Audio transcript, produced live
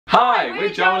Hi, we're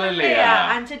Joel and Lia.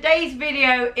 And today's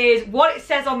video is what it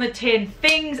says on the tin.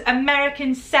 Things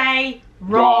Americans say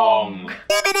wrong.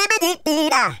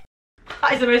 That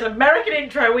is the most American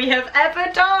intro we have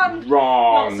ever done.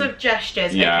 Wrong. Lots of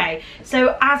gestures. Yeah. Okay,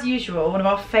 so as usual, one of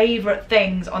our favourite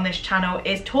things on this channel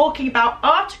is talking about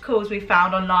articles we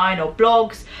found online or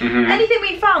blogs. Anything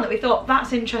we found that we thought,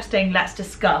 that's interesting, let's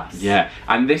discuss. Yeah,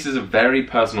 and this is a very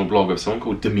personal blog of someone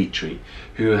called Dimitri,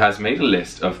 who has made a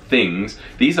list of things.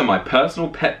 These are my personal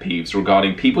pet peeves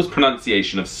regarding people's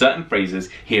pronunciation of certain phrases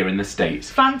here in the States.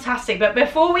 Fantastic, but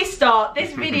before we start,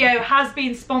 this video has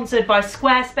been sponsored by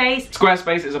Squarespace.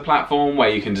 Squarespace is a platform where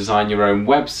you can design your own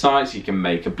websites, you can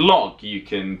make a blog, you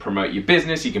can promote your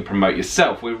business, you can promote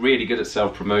yourself. We're really good at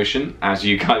self-promotion, as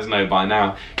you guys know by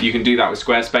now. You can do that with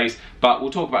Squarespace, but we'll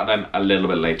talk about them a little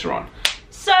bit later on.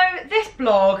 So this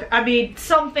blog, I mean,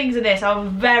 some things in this are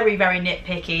very, very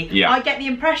nitpicky. Yeah. I get the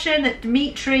impression that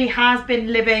Dimitri has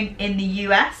been living in the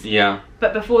US. Yeah.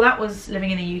 But before that was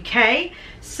living in the UK.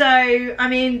 So, I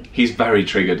mean... He's very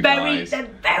triggered, guys. They're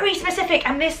very specific,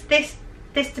 and this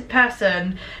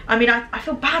person, I mean, I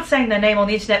feel bad saying their name on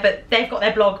the internet, but they've got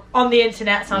their blog on the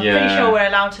internet, so I'm pretty sure we're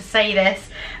allowed to say this.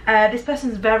 This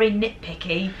person's very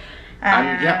nitpicky.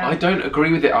 And yeah, I don't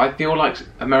agree with it. I feel like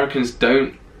Americans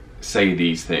don't say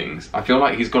these things. I feel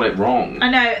like he's got it wrong. I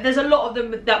know, there's a lot of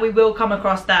them that we will come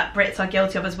across that Brits are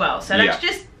guilty of as well. So let's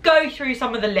just go through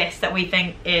some of the lists that we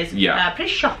think is pretty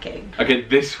shocking. Okay,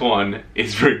 this one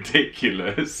is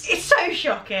ridiculous. It's so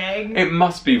shocking. It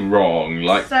must be wrong.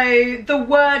 Like, so the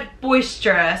word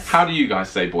boisterous. How do you guys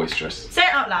say boisterous? Say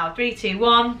it out loud. 3, 2,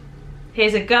 1.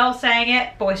 Here's a girl saying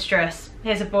it. Boisterous.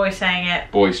 Here's a boy saying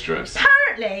it. Boisterous.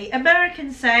 Apparently,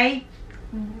 Americans say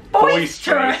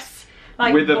boisterous.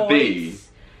 Like with a boys. B.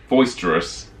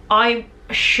 Boisterous. I'm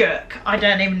shook. I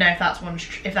don't even know if that one's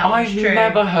true. I've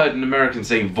never heard an American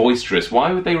say boisterous.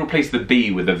 Why would they replace the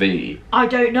B with a V? I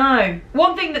don't know.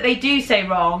 One thing that they do say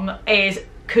wrong is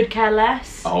could care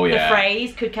less. Oh yeah. The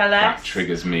phrase could care less. That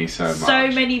triggers me so much. So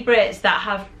many Brits that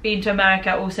have been to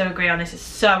America also agree on this. It's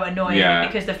so annoying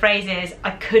because the phrase is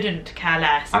I couldn't care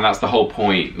less. And that's the whole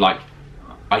point. Like,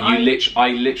 I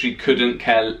literally couldn't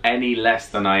care any less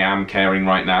than I am caring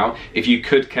right now. If you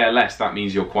could care less, that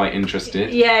means you're quite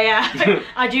interested. Yeah.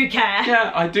 I do care.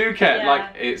 Yeah, I do care. Yeah.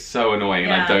 Like, it's so annoying,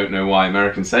 and I don't know why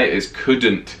Americans say it. It's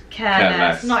couldn't care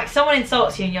less. Like, someone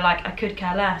insults you and you're like, I could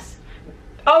care less.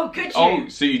 Oh, could you? Oh,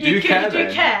 so you do care then? You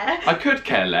do care. I could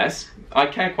care less. I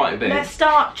care quite a bit. Let's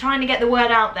start trying to get the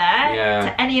word out there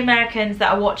to any Americans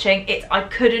that are watching. It's I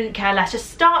couldn't care less.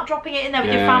 Just start dropping it in there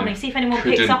with your family. See if anyone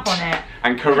picks up on it.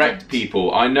 And correct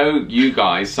people. I know you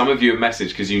guys, some of you have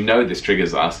messaged because you know this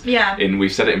triggers us. Yeah.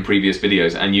 We've said it in previous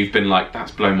videos and you've been like,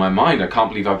 that's blown my mind. I can't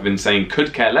believe I've been saying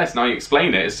could care less. Now you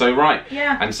explain it. It's so right.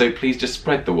 Yeah. And so please just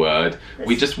spread the word.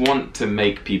 We just want to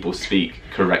make people speak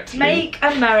correctly. Make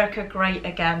America great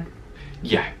again.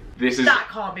 Yeah. That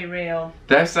can't be real.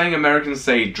 They're saying Americans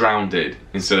say drowned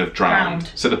instead of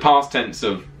drowned. So the past tense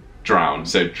of drowned.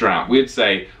 So drowned. We'd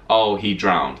say, oh, he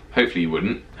drowned. Hopefully you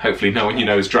wouldn't. Hopefully no one you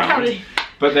know is drowned.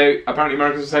 But apparently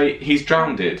Americans say he's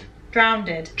drowned.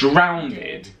 Drowned. Drowned.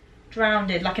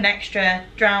 Like an extra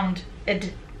drowned.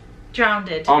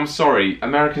 Drowned. I'm sorry.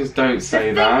 Americans don't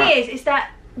say that. The thing is that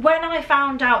when I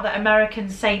found out that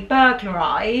Americans say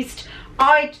burglarized,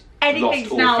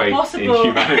 anything's now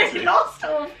possible. Lost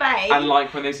all faith. And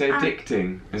like when they say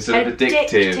addicting instead of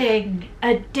addictive.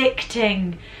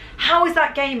 Addicting. How is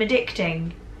that game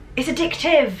addicting? It's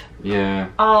addictive. Yeah.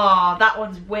 Oh, that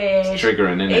one's weird. It's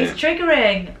triggering, isn't it? It's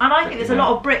triggering. And I think there's a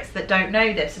lot of Brits that don't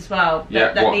know this as well.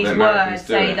 Yeah, that these words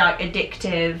say like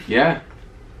addictive. Yeah.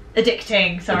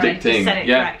 Addicting, sorry. Just said it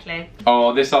correctly.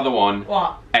 Oh, this other one.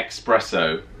 What?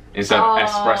 Espresso. Instead of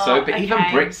espresso, but even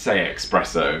Brits say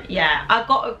espresso. Yeah, I've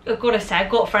got to say, I've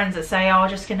got friends that say, "Oh,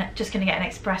 just gonna get an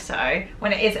espresso,"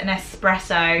 when it is an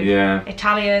espresso. Yeah.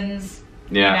 Italians,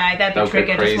 you know, they'll be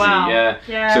triggered as well.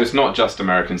 Yeah. So it's not just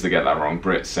Americans that get that wrong.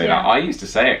 Brits say that. I used to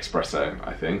say espresso,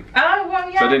 I think. Oh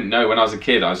well, yeah. So I didn't know when I was a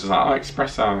kid. I was just like, oh,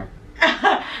 espresso.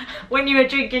 When you were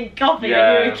drinking coffee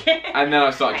when you were a kid. And then I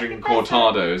started drinking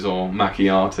cortados or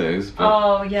macchiatos. But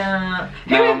oh yeah.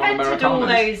 Who invented all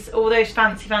those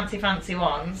fancy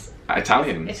ones?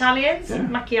 Italians. Yeah.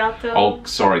 Macchiato. Oh,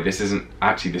 sorry, this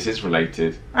is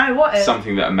related. Oh, what is?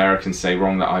 Something that Americans say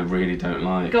wrong that I really don't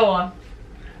like. Go on.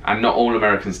 And not all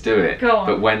Americans do it. Go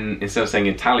on. But instead of saying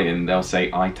Italian, they'll say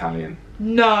Italian.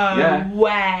 No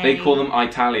way. They call them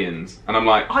Italians, and I'm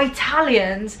like,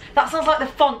 Italians? That sounds like the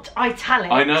font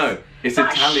italics. I know. It's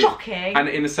That's Italian. Shocking. And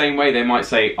in the same way, they might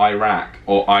say Iraq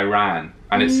or Iran,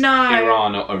 and it's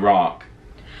Iran or Iraq.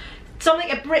 something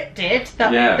a Brit did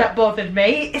that bothered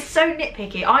me. It's so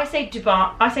nitpicky. I say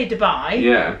Dubai.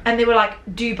 Yeah. And they were like,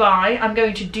 Dubai. I'm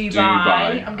going to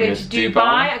Dubai. I'm going to Dubai.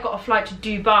 I got a flight to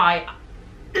Dubai.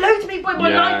 Loads of people in my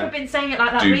life have been saying it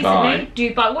like that recently.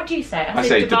 Dubai. What do you say? I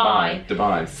say Dubai.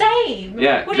 Dubai. Same.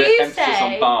 Yeah. What do you emphasis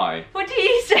say? On bi. What do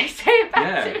you say? Say it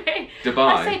back to me.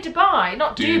 Dubai. I say Dubai,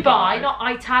 not Dubai, not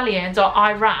Italians or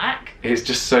Iraq. It's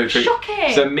just so tricky.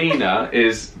 Shocking. So Mina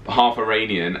is half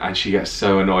Iranian, and she gets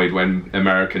so annoyed when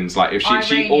Americans, like, if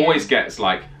she always gets,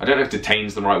 like, I don't know if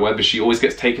detained's the right word, but she always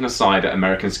gets taken aside at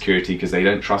American security because they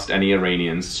don't trust any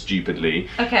Iranians, stupidly.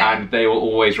 Okay. And they will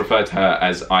always refer to her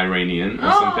as Iranian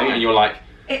or something, and you're like,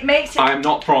 it makes it... I'm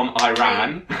not from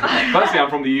Iran. Firstly, I'm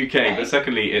from the UK, but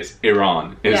secondly, it's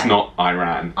Iran. It's not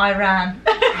Iran. Iran.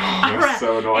 That's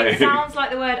so annoying. It sounds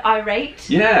like the word irate.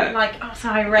 Yeah. Like, oh, it's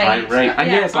irate. Irate. And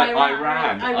yeah, it's like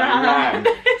Iran.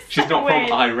 She's not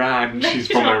from Iran, she's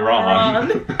from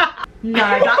Iran. No,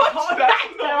 I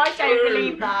don't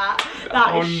believe that.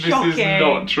 That is shocking. This is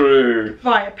not true.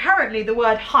 Right, apparently the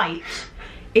word height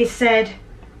is said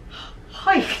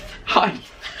height. Height.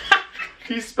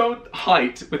 He spelled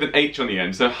height with an H on the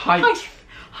end, so height.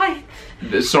 Height.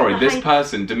 Sorry, this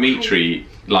person, Dimitri,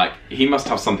 like, he must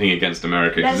have something against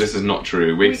America, because this is not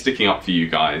true. We're sticking up for you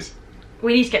guys.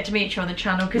 We need to get Dimitri on the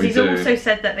channel, because he's also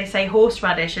said that they say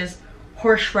horseradish as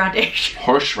horseradish.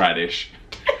 Horseradish.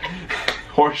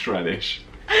 Horseradish.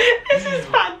 This is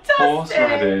fantastic.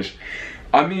 Horseradish.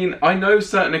 I mean, I know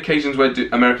certain occasions where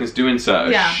Americans do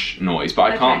insert a sh noise,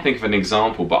 but I can't think of an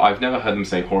example, but I've never heard them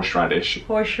say horseradish.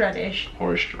 Horseradish.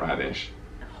 Horseradish.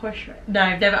 No,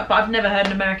 I've never heard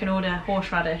an American order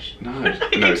horseradish.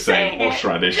 No, saying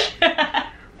horseradish.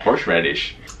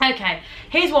 Horseradish. Okay,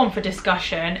 here's one for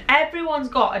discussion. Everyone's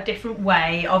got a different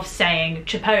way of saying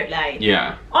Chipotle.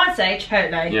 Yeah. I say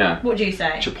Chipotle. Yeah. What do you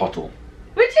say? Chipotle.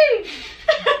 Would you?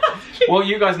 Well,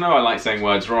 you guys know I like saying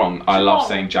words wrong. I love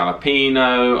saying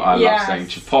jalapeno. I love saying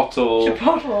chipotle.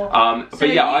 Chipotle. But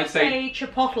yeah, I'd say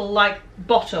chipotle like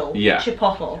bottle. Yeah.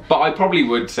 Chipotle. But I probably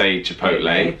would say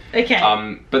chipotle.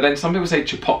 Okay. But then some people say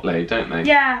chipotle, don't they?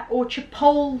 Yeah, or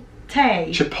chipotle.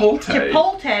 Chipotle.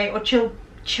 Chipotle or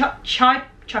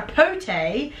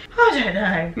chipotle. I don't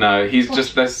know. No,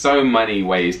 there's so many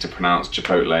ways to pronounce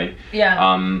chipotle.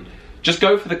 Yeah. Just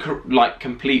go for the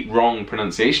complete wrong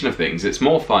pronunciation of things. It's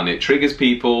more fun. It triggers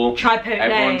people. Chipotle.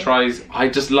 Everyone tries. I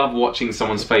just love watching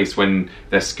someone's face when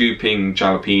they're scooping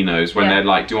jalapenos. When they're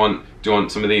like, "Do you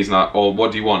want some of these?" And or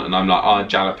 "What do you want?" And I'm like,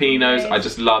 jalapenos. I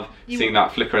just love seeing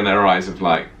that flicker in their eyes of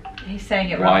like, he's saying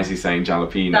it wrong. Why is he saying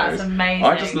jalapenos? That's amazing.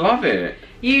 I just love it.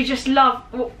 You just love.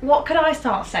 What could I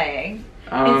start saying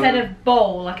instead of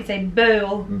bowl? I could say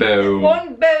bowl. Bowl.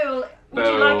 One bowl. Would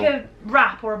you like a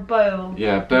wrap or a bowl?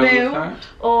 Yeah, bowl.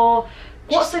 Or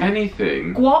what's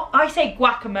anything? I say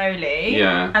guacamole.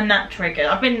 Yeah. And that triggered.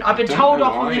 I've been told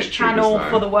off on this channel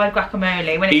for the word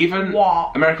guacamole. When even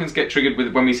Americans get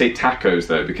triggered when we say tacos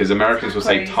though, because Americans will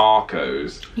say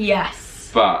tacos.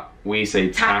 Yes. But we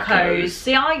say tacos.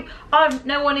 See,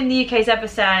 no one in the UK's ever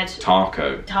said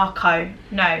taco. Taco.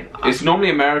 No. It's normally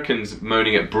Americans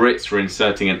moaning at Brits for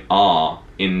inserting an R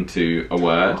into a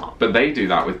word, but they do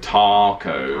that with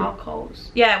taco.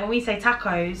 Tacos. Yeah, when we say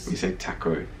tacos. We say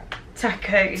taco.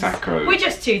 Tacos. Tacos. We're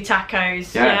just two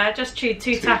tacos. Yeah, just two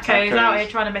tacos out here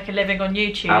trying to make a living on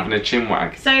YouTube. Having a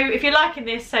chinwag. So if you're liking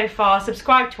this so far,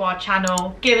 subscribe to our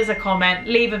channel, give us a comment,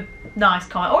 leave a nice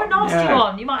comment, or a nasty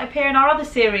one. You might appear in our other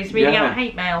series reading out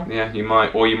hate mail. Yeah, you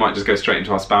might, or you might just go straight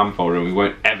into our spam folder and we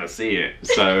won't ever see it.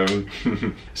 So,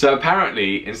 so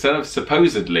apparently, instead of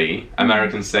supposedly,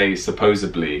 Americans say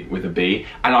supposedly with a B,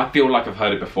 and I feel like I've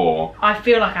heard it before. I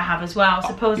feel like I have as well,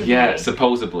 supposedly. Yeah,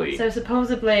 supposedly. So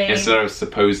supposedly. Instead of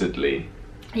supposedly.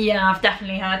 Yeah, I've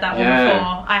definitely heard that one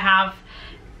before. I have.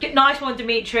 Nice one,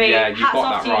 Dimitri. Yeah, you Hats got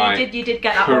off that to right. You did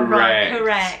get that one right.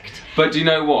 Correct. But do you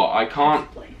know what? I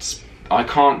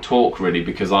can't talk really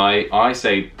because I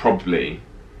say probably.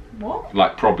 What?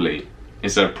 Like probably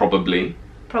instead of probably.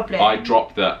 Probably. I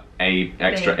drop the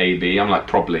extra AB. I'm like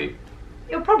probably.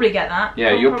 You'll probably get that.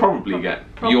 Yeah, you'll probably get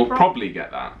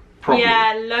that. Probably.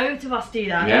 Yeah, loads of us do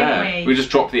that, don't we? We just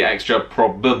drop the extra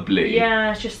probably.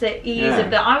 Yeah, it's just the ease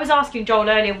of that. I was asking Joel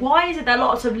earlier, why is it that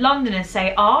lots of Londoners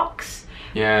say arcs?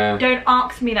 Yeah. Don't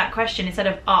ask me that question instead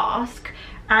of ask.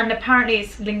 And apparently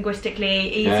it's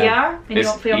linguistically easier in your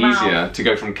mouth. It's easier to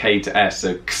go from K to S,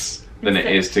 so x, than it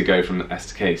is to go from S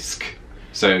to K, sk.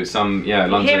 So some,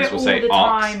 Londoners will say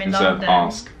arcs instead of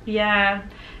ask. Yeah.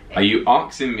 Are you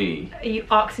asking me? Are you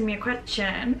asking me a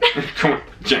question? Come on,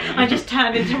 Jane. I just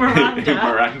turned into Miranda.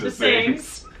 Miranda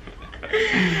sings.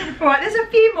 Right, there's a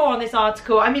few more on this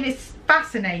article. I mean, it's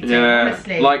fascinating,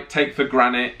 honestly. Like take for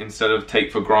granted instead of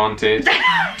take for granted.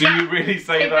 Do you really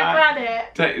say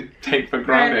that? Take for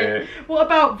granted. What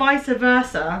about vice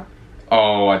versa?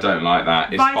 Oh, I don't like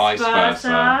that. It's vice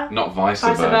versa. Not vice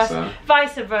versa.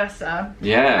 Vice versa.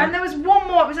 Yeah. And there was one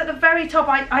more, it was at the very top.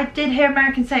 I did hear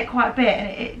Americans say it quite a bit, and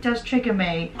it does trigger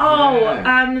me.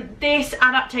 Oh, this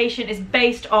adaptation is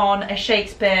based on a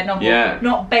Shakespeare novel,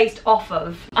 not based off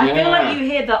of. I feel like you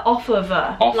hear the off of.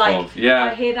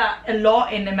 I hear that a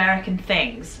lot in American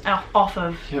things. Off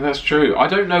of. Yeah, that's true. I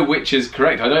don't know which is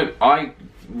correct. I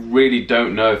really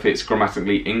don't know if it's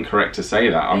grammatically incorrect to say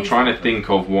that. I'm trying to think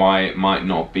of why it might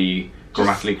not be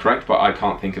grammatically correct, but I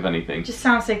can't think of anything. Just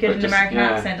sounds so good in an American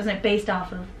accent, doesn't it? Based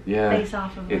off of. Yeah. Based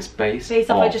off of. It's based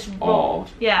off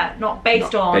of. Yeah, not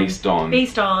based on. Based on.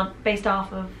 Based on. Based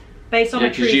off of. Based on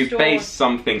a true story. Yeah, because you base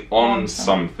something on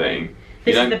something.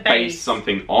 You don't base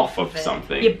something off of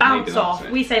something. You bounce off.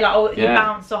 We say like, oh, you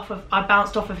bounce off of. I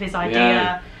bounced off of his idea.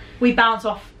 Yeah. We bounce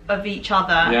off of each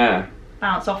other. Yeah.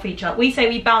 Bounce off each other. We say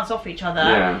we bounce off each other.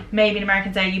 Yeah. Maybe an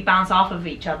American say you bounce off of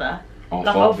each other.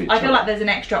 I feel like there's an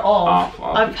extra of.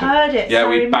 I've heard it. Yeah,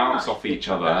 we bounce off each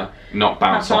other, not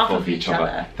bounce off of each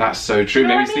other. That's so true.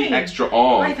 Maybe it's the extra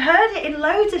of. I've heard it in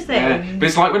loads of things. Yeah. But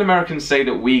it's like when Americans say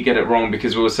that we get it wrong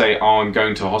because we'll say, "Oh, I'm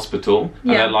going to hospital,"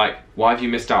 and they're like, "Why have you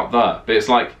missed out the?" But it's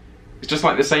like, it's just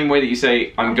like the same way that you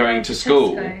say, "I'm going to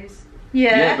school."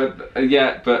 Yeah.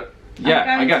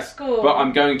 Yeah, I guess. But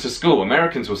I'm going to school.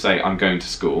 Americans will say I'm going to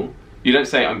school. You don't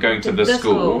say I'm going to the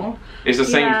school. It's the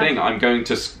same thing. I'm going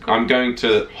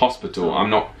to hospital. I'm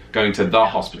not going to the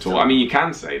hospital. I mean, you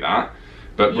can say that,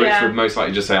 but Brits would most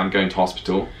likely just say I'm going to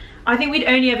hospital. I think we'd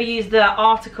only ever use the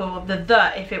article of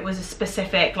the if it was a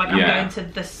specific, like I'm going to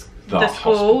the school,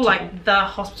 hospital. Like the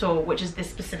hospital, which is this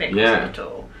specific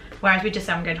hospital. Whereas we just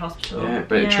say I'm going to hospital. Yeah,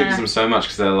 but it triggers them so much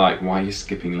because they're like, why are you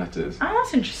skipping letters? Oh,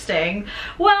 that's interesting.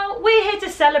 Well, we're here to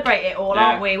celebrate it all,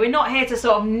 aren't we? We're not here to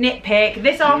sort of nitpick.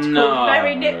 This article is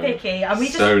very nitpicky, and we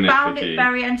just found it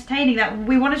very entertaining that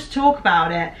we wanted to talk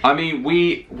about it. I mean,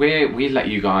 we let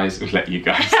you guys,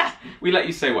 we let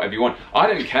you say whatever you want. I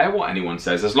don't care what anyone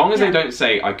says, as long as they don't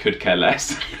say I could care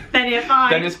less. Then you're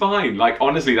fine. Then it's fine. Like,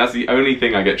 honestly, that's the only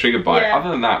thing I get triggered by. Other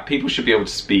than that, people should be able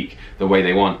to speak the way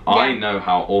they want. I know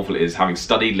how awful it is having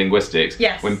studied linguistics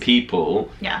when people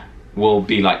will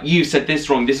be like, you said this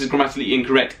wrong, this is grammatically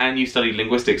incorrect, and you studied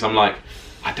linguistics. I'm like,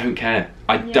 I don't care.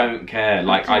 I don't care.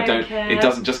 Like, I don't care. It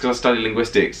doesn't, just because I study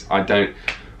linguistics, I don't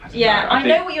know. I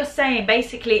know what you're saying.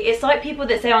 Basically, it's like people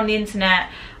that say on the internet,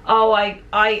 oh,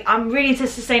 I'm really into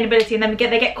sustainability, and then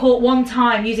they get caught one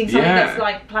time using something that's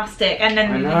like plastic, and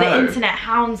then the internet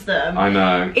hounds them. I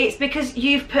know. It's because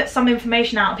you've put some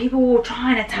information out, and people will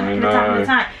try and attack and attack and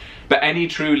attack. But any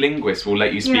true linguist will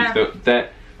let you speak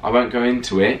that I won't go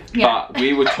into it, but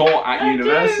we were taught at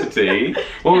university,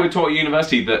 we were taught at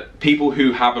university that people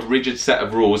who have a rigid set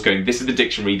of rules going, this is the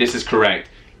dictionary, this is correct,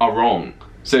 are wrong.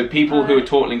 So people who are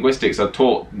taught linguistics are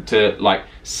taught to like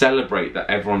celebrate that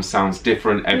everyone sounds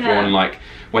different, everyone like,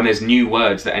 when there's new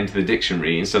words that enter the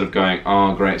dictionary, instead of going,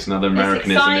 oh great, it's another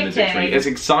Americanism in the dictionary. It's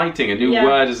exciting, a new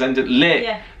word has entered,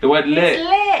 lit. The word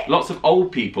lit. Lots of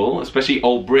old people, especially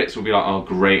old Brits, will be like, oh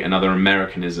great, another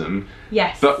Americanism.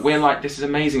 Yes. But we're like, this is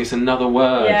amazing, it's another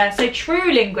word. Yeah, so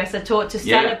true linguists are taught to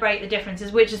celebrate the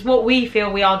differences, which is what we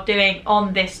feel we are doing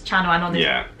on this channel and on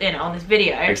this, on this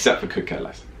video. Except for could care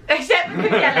less. Except for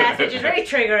could care less, which is really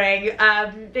triggering.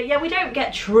 But yeah, we don't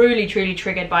get truly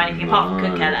triggered by anything apart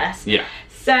from could care less. Yeah.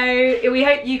 So we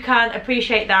hope you can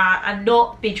appreciate that and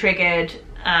not be triggered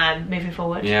moving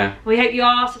forward. Yeah. We hope you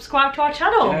are subscribed to our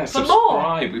channel for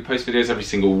more. We post videos every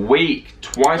single week,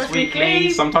 twice weekly,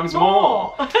 sometimes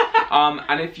more.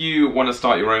 And if you want to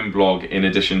start your own blog in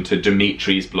addition to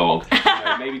Dimitri's blog,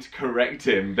 maybe to correct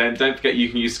him, then don't forget you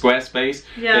can use Squarespace.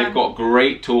 They've got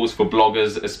great tools for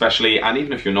bloggers especially, and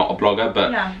even if you're not a blogger,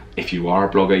 but if you are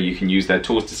a blogger, you can use their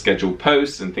tools to schedule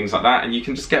posts and things like that, and you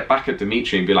can just get back at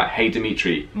Dimitri and be like, hey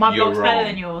Dimitri, my you're blog's wrong. better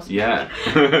than yours. Yeah.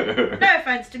 No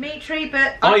offense Dimitri,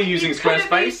 but are you using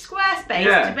Squarespace?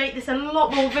 Squarespace to make this a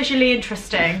lot more visually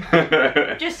interesting.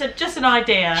 just an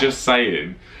idea. Just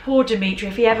saying. Poor Dimitri,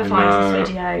 if he ever finds this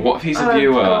video. What if he's a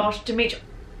viewer? Oh gosh, Dimitri.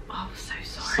 Oh, so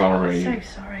sorry. Sorry. I'm so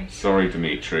sorry. Sorry,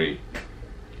 Dimitri.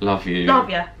 Love you. Love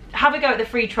you. have a go at the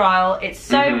free trial. It's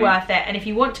so worth it. And if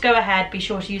you want to go ahead, be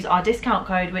sure to use our discount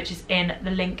code, which is in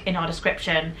the link in our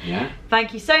description. Yeah.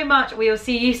 Thank you so much. We will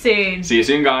see you soon. See you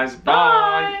soon, guys.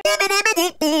 Bye.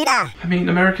 I mean,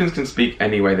 Americans can speak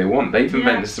any way they want. They've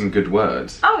invented some good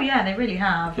words. Oh yeah, they really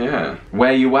have. Yeah.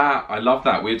 Where you at? I love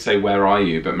that. We'd say where are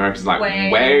you, but Americans are like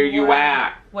where you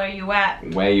at? Where you at?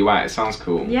 Where you at? It sounds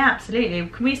cool. Yeah, absolutely.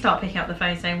 Can we start picking up the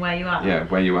phone saying where you at? Yeah,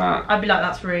 where you at? I'd be like,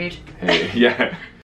 that's rude. Yeah.